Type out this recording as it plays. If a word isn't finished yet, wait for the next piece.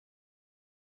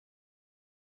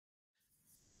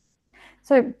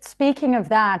So speaking of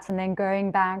that, and then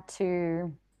going back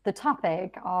to the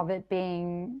topic of it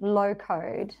being low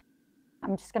code,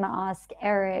 I'm just going to ask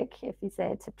Eric if he's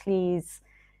there to please,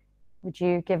 would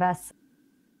you give us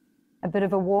a bit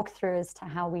of a walkthrough as to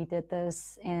how we did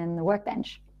this in the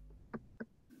Workbench?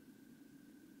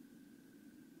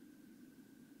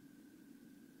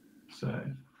 So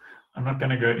I'm not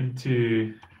going to go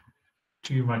into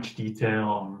too much detail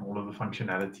on all of the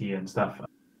functionality and stuff. If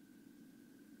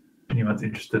anyone's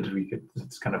interested,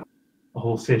 it's kind of a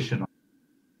whole session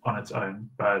on its own,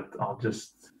 but I'll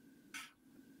just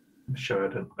show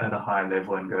it at a high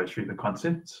level and go through the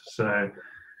concepts. So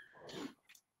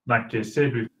like Jess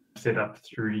said, we've set up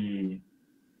 3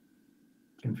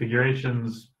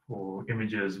 configurations for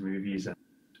images, movies,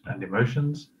 and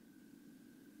emotions.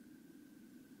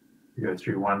 We go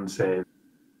through one, say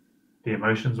the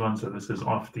emotions one. So this is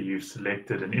after you've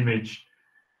selected an image.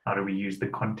 How do we use the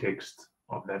context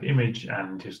of that image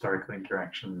and historical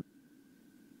interaction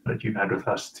that you've had with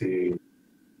us to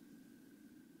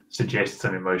suggest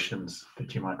some emotions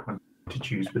that you might want to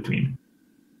choose between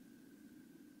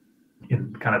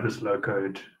in kind of this low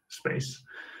code space.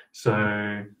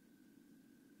 So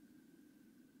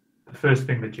the first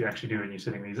thing that you actually do when you're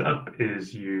setting these up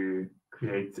is you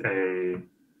create a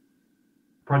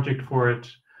project for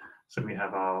it. So we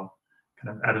have our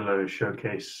kind of Adelo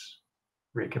showcase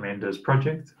recommenders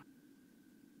project,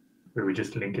 where we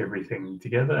just link everything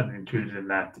together, and included in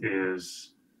that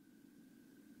is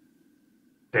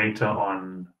data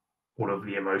on all of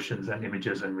the emotions and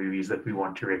images and movies that we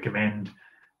want to recommend,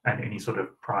 and any sort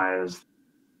of priors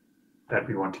that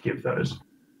we want to give those.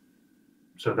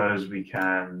 So those we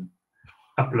can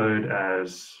upload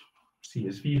as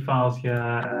CSV files here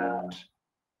and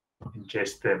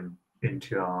ingest them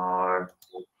into our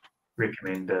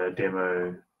recommender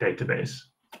demo database.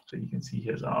 So you can see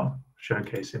here's our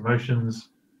showcase emotions,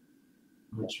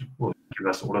 which will give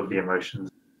us all of the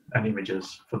emotions and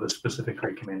images for the specific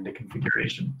recommender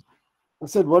configuration. I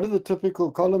said, what are the typical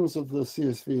columns of the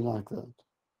CSV like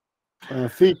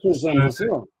that? Features and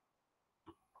so on.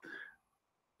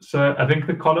 So I think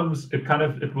the columns,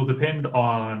 it will depend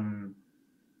on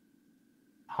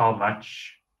how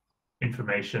much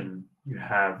information you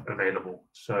have available.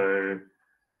 So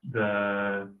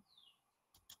the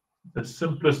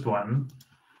simplest one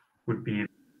would be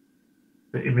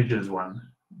the images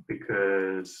one,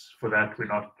 because for that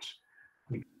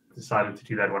we decided to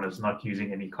do that one as not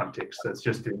using any context. So it's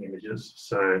just doing images.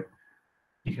 So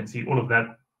you can see all of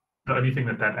that. The only thing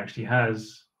that actually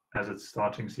has as its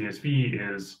starting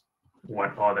CSV is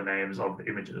what are the names of the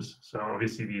images. So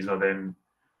obviously these are then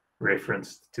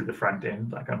referenced to the front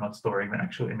end. Like I'm not storing the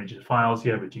actual image files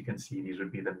here, but you can see these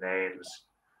would be the names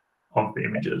of the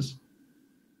images.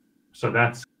 So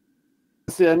that's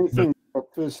the only thing that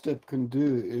first step can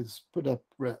do is put up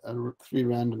 3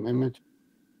 random images.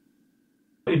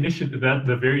 Initially,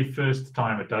 the very first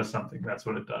time it does something, that's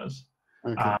what it does.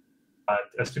 Okay. But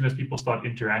as soon as people start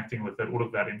interacting with it, all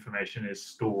of that information is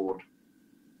stored.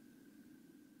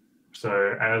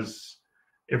 So as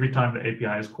every time the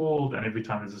API is called and every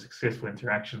time there's a successful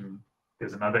interaction,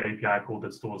 there's another API call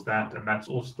that stores that, and that's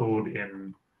all stored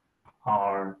in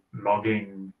our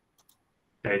logging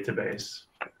database.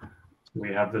 So we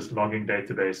have this logging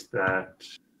database that...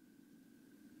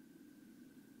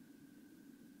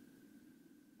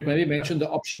 Maybe mention the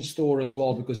option store as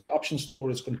well, because the option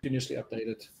store is continuously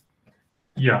updated.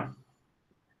 Yeah.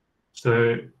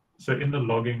 So in the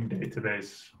logging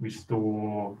database, we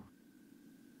store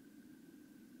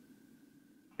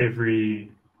every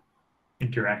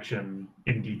interaction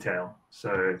in detail.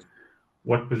 So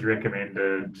what was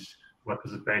recommended, what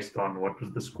was it based on, what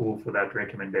was the score for that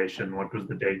recommendation, what was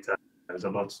the data, there's a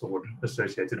lot stored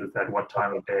associated with that, what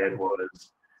time of day it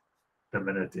was, the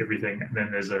minute, everything. And then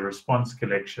there's a response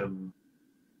collection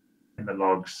in the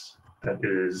logs that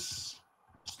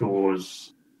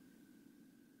stores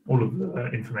all of the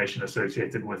information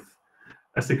associated with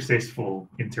a successful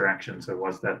interaction. So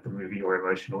was that the movie or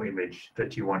emotional image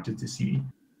that you wanted to see?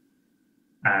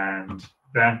 And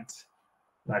that,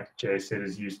 like Jay said,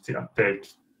 is used to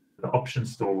update the option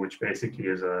store, which basically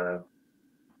is a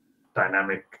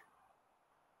dynamic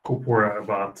corpora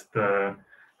about the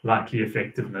likely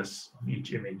effectiveness of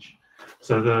each image.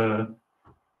 So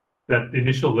that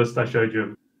initial list I showed you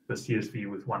of the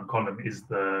CSV with one column is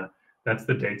that's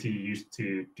the data you used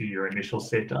to do your initial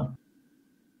setup.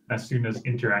 As soon as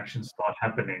interactions start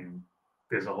happening,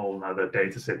 there's a whole other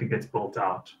data set that gets built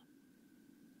out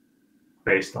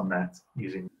based on that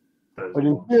using those. But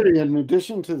in theory, in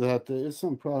addition to that, there is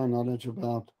some prior knowledge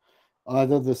about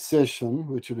either the session,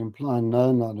 which would imply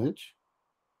no knowledge,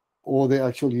 or the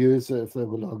actual user if they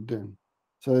were logged in.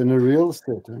 So in a real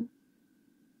setting,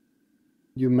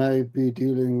 you may be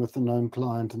dealing with a known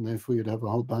client, and therefore you'd have a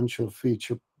whole bunch of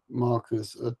feature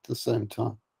markers at the same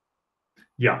time.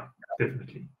 Yeah,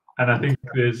 definitely. And I think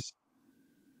there's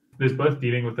both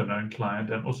dealing with a known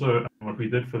client and also what we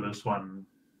did for this one.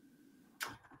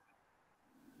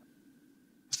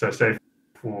 So say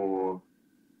for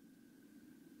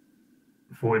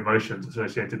emotions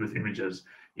associated with images,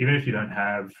 even if you don't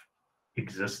have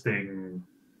existing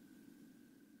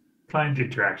client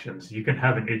interactions, you can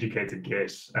have an educated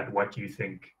guess at what you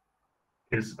think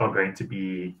are going to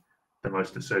be the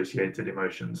most associated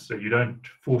emotions. So you don't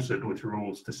force it with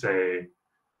rules to say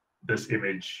this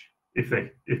image, if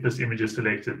this image is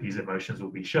selected, these emotions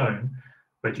will be shown.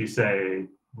 But you say,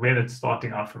 when it's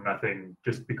starting out from nothing,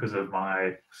 just because of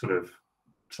my sort of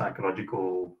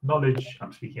psychological knowledge,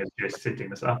 I'm speaking as just setting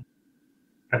this up,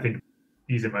 I think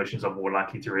these emotions are more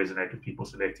likely to resonate with people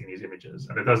selecting these images.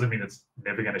 And it doesn't mean it's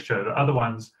never going to show the other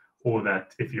ones, or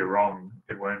that if you're wrong,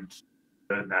 it won't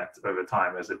learn that over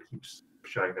time as it keeps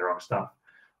showing the wrong stuff.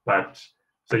 But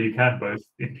so you can both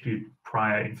include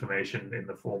prior information in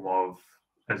the form of,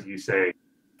 as you say,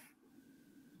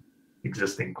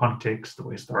 existing context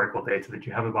or historical data that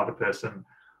you have about a person,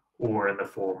 or in the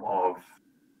form of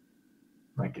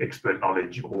like expert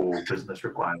knowledge or business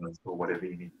requirements or whatever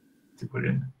you need to put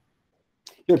in.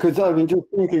 Yeah, because I mean, just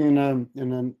thinking in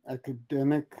an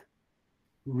academic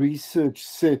research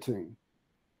setting,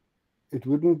 it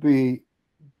wouldn't be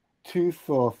too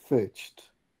far-fetched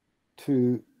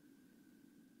to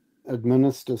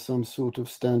administer some sort of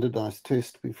standardized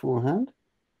test beforehand.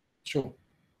 Sure.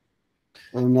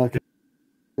 Like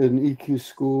an EQ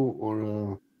score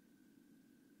or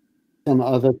some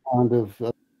other kind of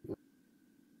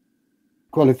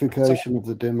qualification of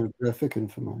the demographic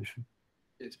information.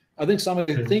 I think some of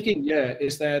the thinking,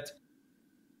 is that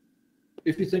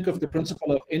if you think of the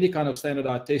principle of any kind of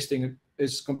standardized testing,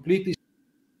 is completely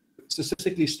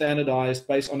statistically standardized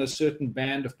based on a certain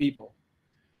band of people.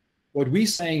 What we're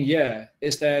saying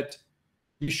is that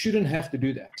you shouldn't have to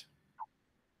do that.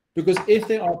 Because if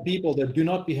there are people that do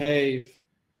not behave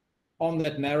on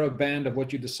that narrow band of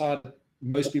what you decide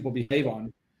most people behave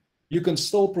on, you can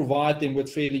still provide them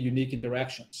with fairly unique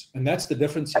interactions. And that's the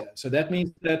difference here. So that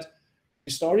means that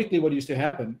historically what used to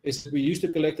happen is that we used to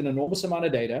collect an enormous amount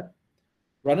of data,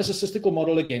 run a statistical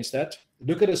model against that,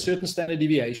 look at a certain standard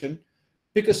deviation,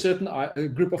 pick a certain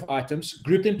group of items,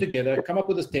 group them together, come up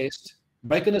with a test,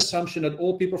 make an assumption that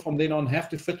all people from then on have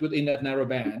to fit within that narrow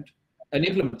band, and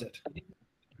implement it.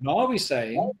 Now we're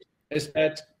saying is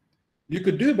that you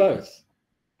could do both.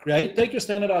 Take your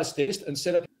standardized test and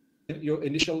set up your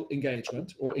initial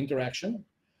engagement or interaction,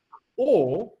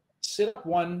 or set up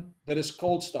one that is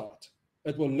cold start.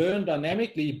 It will learn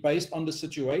dynamically based on the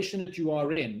situation that you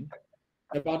are in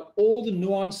about all the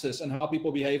nuances and how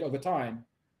people behave over time,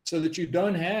 so that you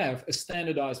don't have a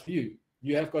standardized view.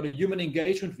 You have got a human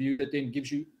engagement view that then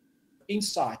gives you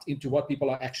insight into what people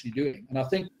are actually doing. And I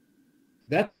think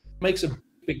that makes a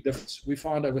big difference, we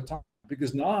find over time,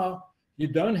 because now you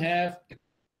don't have a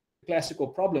classical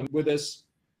problem with this.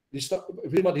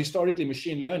 About historically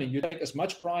machine learning, you take as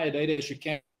much prior data as you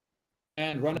can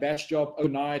and run a batch job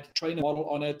overnight, train a model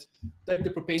on it, take the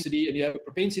propensity, and you have a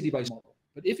propensity-based model.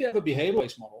 But if you have a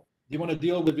behavior-based model, you want to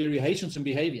deal with variations in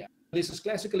behavior. There's this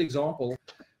classical example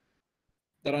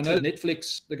that I know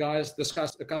Netflix, the guys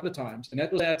discussed a couple of times, and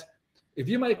that was that if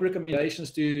you make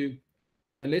recommendations to,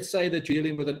 and let's say that you're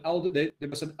dealing with there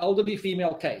was an elderly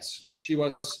female case. She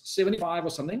was 75 or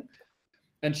something,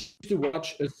 and she used to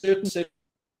watch a certain set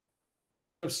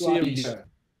of series.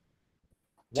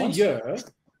 Once a year,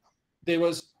 there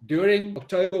was during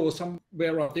October or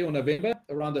somewhere around there, or November,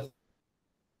 around the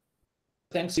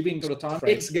Thanksgiving sort of time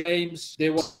frame, X Games,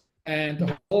 there was, and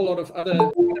a whole lot of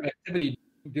other activity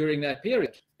during that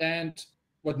period. And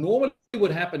what normally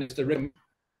would happen is the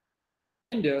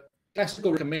recommender,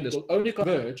 classical recommenders, will only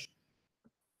converge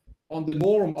on the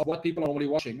norm of what people are normally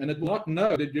watching, and it will not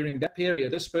know that during that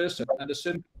period, this person under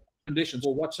certain conditions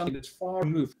will watch something that's far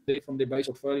removed from their base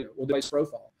portfolio or their base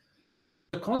profile.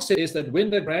 The concept is that when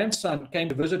the grandson came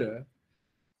to visit her,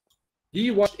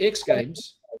 he watched X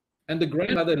Games, and the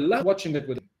grandmother loved watching it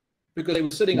with him because they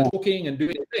were sitting and talking and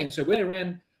doing things. So when they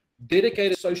ran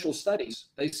dedicated social studies,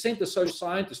 they sent the social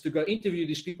scientists to go interview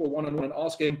these people one-on-one and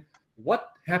ask him, what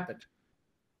happened?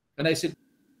 And they said,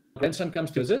 grandson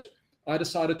comes to visit. I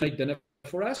decided to make dinner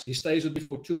for us. He stays with me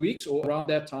for 2 weeks or around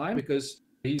that time because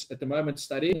he's at the moment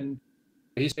studying and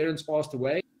his parents passed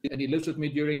away, and he lives with me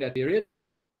during that period.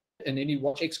 And then he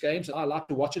watches X Games, and I like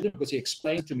to watch it because he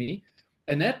explains to me.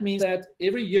 And that means that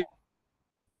every year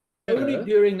only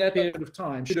during that period of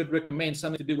time should it recommend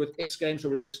something to do with X Games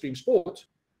or extreme sport,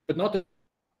 but not the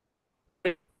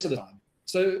rest of the time.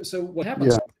 So what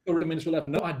happens? Yeah. Recommenders will have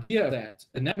no idea of that,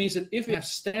 and that means that if you have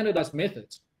standardized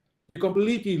methods, you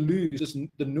completely lose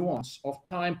the nuance of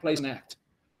time, place, and act.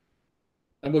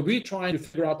 And what we're trying to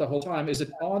figure out the whole time is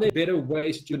that are there better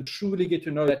ways that you can truly get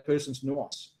to know that person's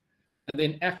nuance, and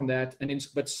then act on that, and then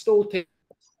but still test.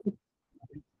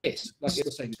 Like I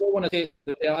was saying, still want to test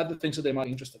that there are other things that they might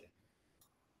be interested in.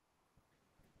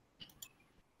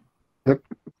 Yep.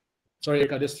 Sorry,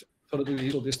 Eric, I just thought it would be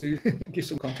useful just to give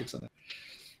some context on that.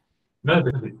 No,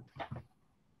 definitely.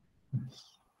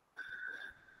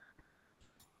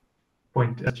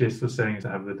 Point, as Jess was saying, is to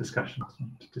have the discussion,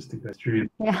 just to go through.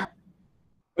 Yeah.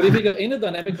 But if you go in a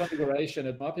dynamic configuration,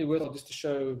 it might be worthwhile just to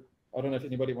show. I don't know if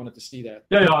anybody wanted to see that.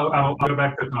 Yeah, I'll go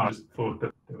back to it now. I just thought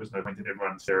that there was no point in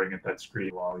everyone staring at that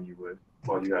screen while you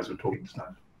guys were talking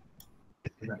stuff.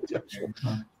 Yeah, sure.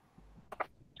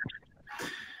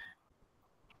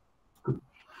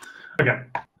 Okay,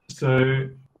 so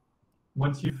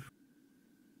once you've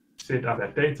set up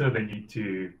that data, then you need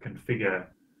to configure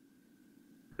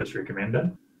this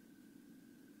recommender,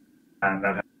 and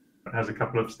that has a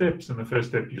couple of steps. And the first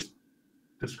step, you just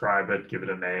describe it, give it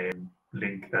a name,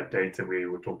 link that data we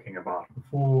were talking about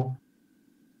before,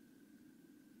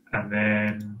 and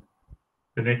then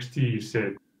the next two, you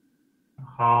said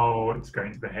how it's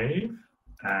going to behave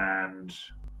and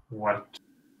what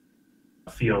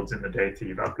fields in the data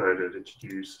you've uploaded it should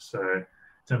use. So in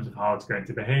terms of how it's going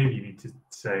to behave, you need to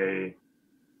say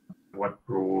what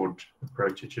broad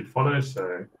approach it should follow.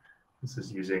 So this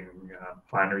is using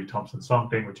binary Thompson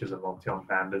sampling, which is a multi-arm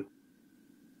banded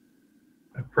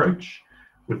approach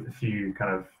with a few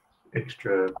kind of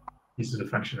extra pieces of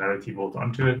functionality built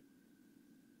onto it.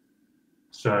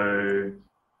 So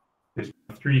there's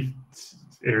three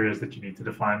areas that you need to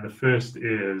define. The first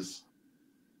is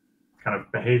kind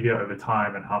of behavior over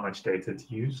time and how much data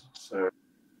to use. So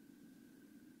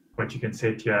what you can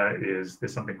set here is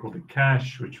there's something called a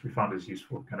cache, which we found is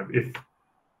useful. Kind of if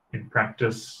in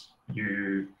practice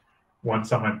you want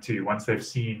someone to, once they've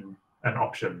seen an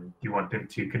option, you want them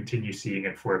to continue seeing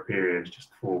it for a period just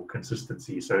for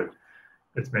consistency. So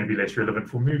it's maybe less relevant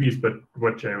for movies, but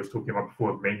what Jay was talking about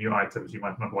before, menu items, you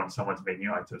might not want someone's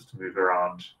menu items to move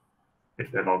around.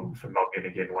 If they're log in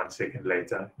again 1 second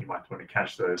later, you might want to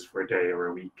cache those for a day or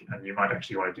a week. And you might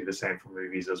actually want to do the same for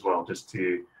movies as well, just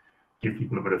to give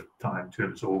people a bit of time to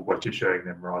absorb what you're showing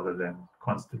them rather than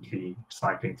constantly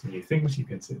cycling to new things. You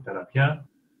can set that up here.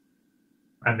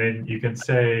 And then you can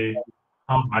say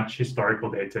how much historical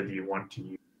data do you want to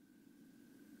use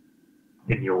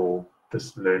in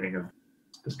this learning of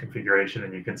this configuration,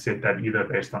 and you can set that either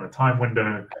based on a time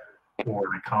window or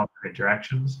an account of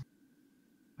interactions.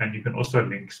 And you can also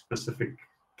link specific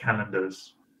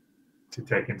calendars to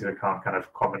take into account kind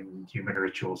of common human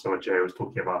rituals. So what Jay was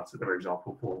talking about, so for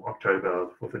example, for October,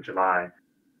 4th of July,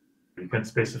 you can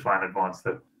specify in advance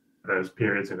that those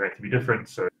periods are going to be different.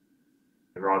 So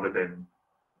rather than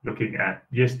looking at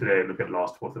yesterday, look at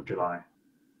last 4th of July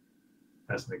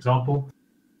as an example.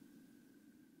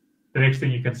 The next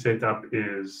thing you can set up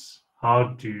is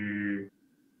how do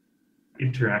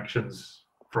interactions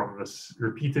from this,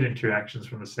 repeated interactions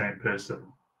from the same person,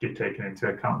 get taken into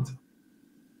account.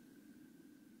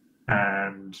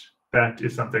 And that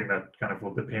is something that kind of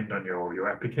will depend on your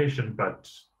application,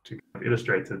 but to kind of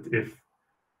illustrate it, if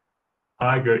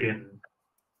I go in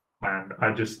and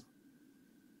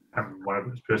I'm one of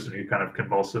those person who kind of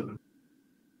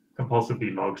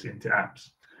compulsively logs into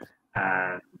apps,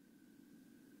 and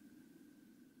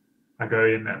I go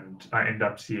in and I end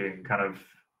up seeing kind of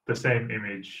the same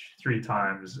image 3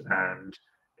 times and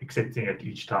accepting it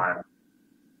each time.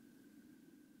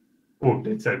 Or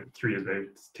let's say 3 is maybe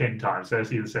 10 times. So I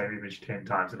see the same image 10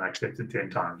 times and I accept it 10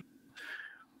 times.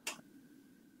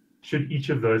 Should each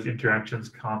of those interactions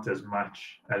count as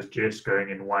much as just going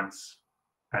in once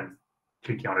and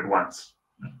clicking on it once?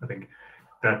 I think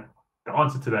that the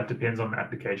answer to that depends on the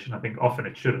application. I think often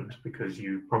it shouldn't, because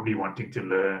you're probably wanting to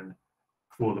learn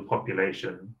for the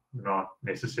population, not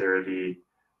necessarily.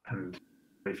 And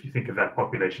if you think of that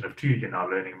population of 2, you're now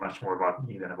learning much more about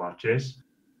me than about Jess.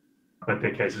 But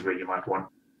there are cases where you might want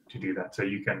to do that. So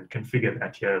you can configure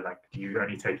that here. Like, do you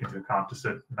only take into account a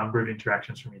certain number of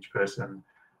interactions from each person?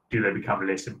 Do they become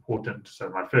less important? So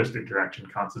my first interaction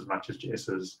counts as much as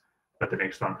Jess's, but the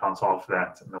next one counts half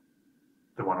that, and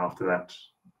the one after that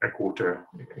a quarter,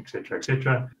 etc.,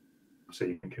 etc. So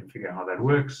you can configure how that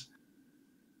works.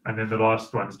 And then the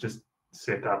last one is just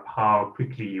set up how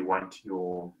quickly you want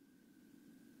your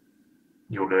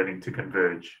learning to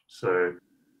converge. So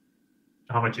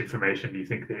how much information do you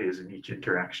think there is in each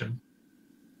interaction,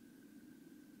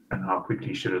 and how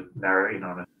quickly should it narrow in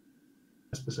on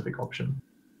a specific option.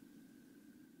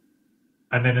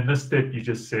 And then in this step, you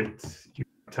just set, you're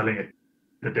telling it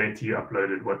the data you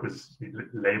uploaded,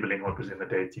 labeling what was in the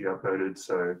data you uploaded.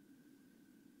 So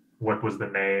what was the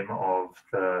name of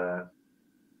the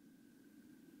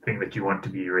thing that you want to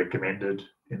be recommended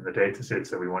in the data set?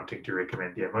 So we're wanting to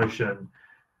recommend the emotion.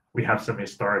 We have some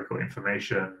historical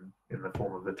information in the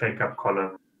form of the take-up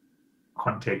column.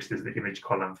 Context is the image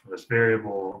column from this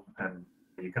variable. And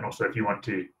you can also, if you want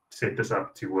to set this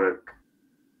up to work,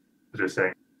 just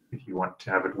saying, if you want to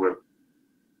have it work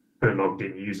per logged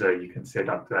in user, you can set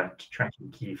up that tracking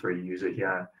key for a user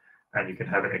here, and you can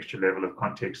have an extra level of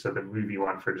context. So the movie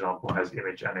one, for example, has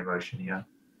image and emotion here.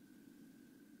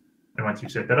 And once you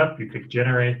set that up, you click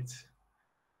generate,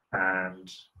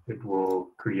 and it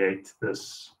will create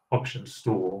this option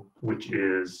store, which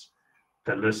is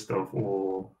the list of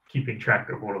all, keeping track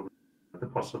of all of the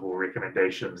possible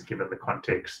recommendations given the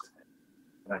context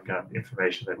and kind of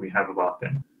information that we have about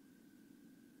them.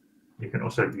 You can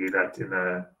also view that in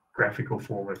a graphical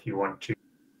form if you want to.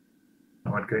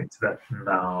 I won't go into that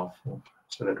now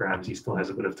so that Ramsey still has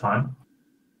a bit of time.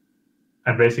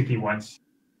 And basically, once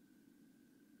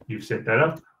you've set that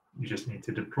up, you just need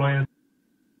to deploy it.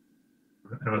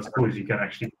 And what's cool is you can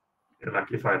actually,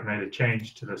 like if I've made a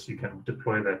change to this, you can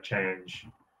deploy that change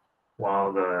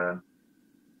while the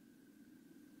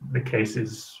case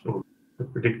is, or the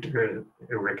predictor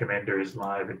or recommender is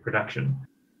live in production,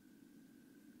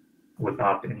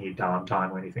 without any downtime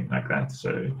or anything like that.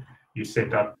 So you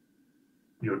set up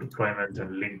your deployment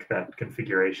and link that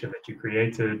configuration that you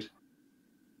created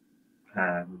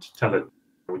and tell it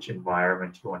which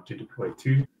environment you want to deploy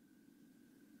to.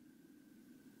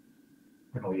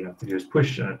 And all you have to do is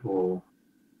push, and it will,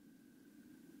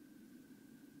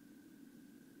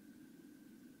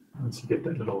 once you get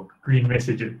that little green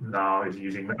message, it now is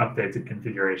using the updated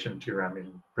configuration to run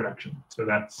in production. So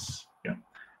that's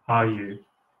how you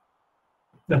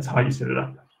set it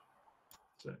up.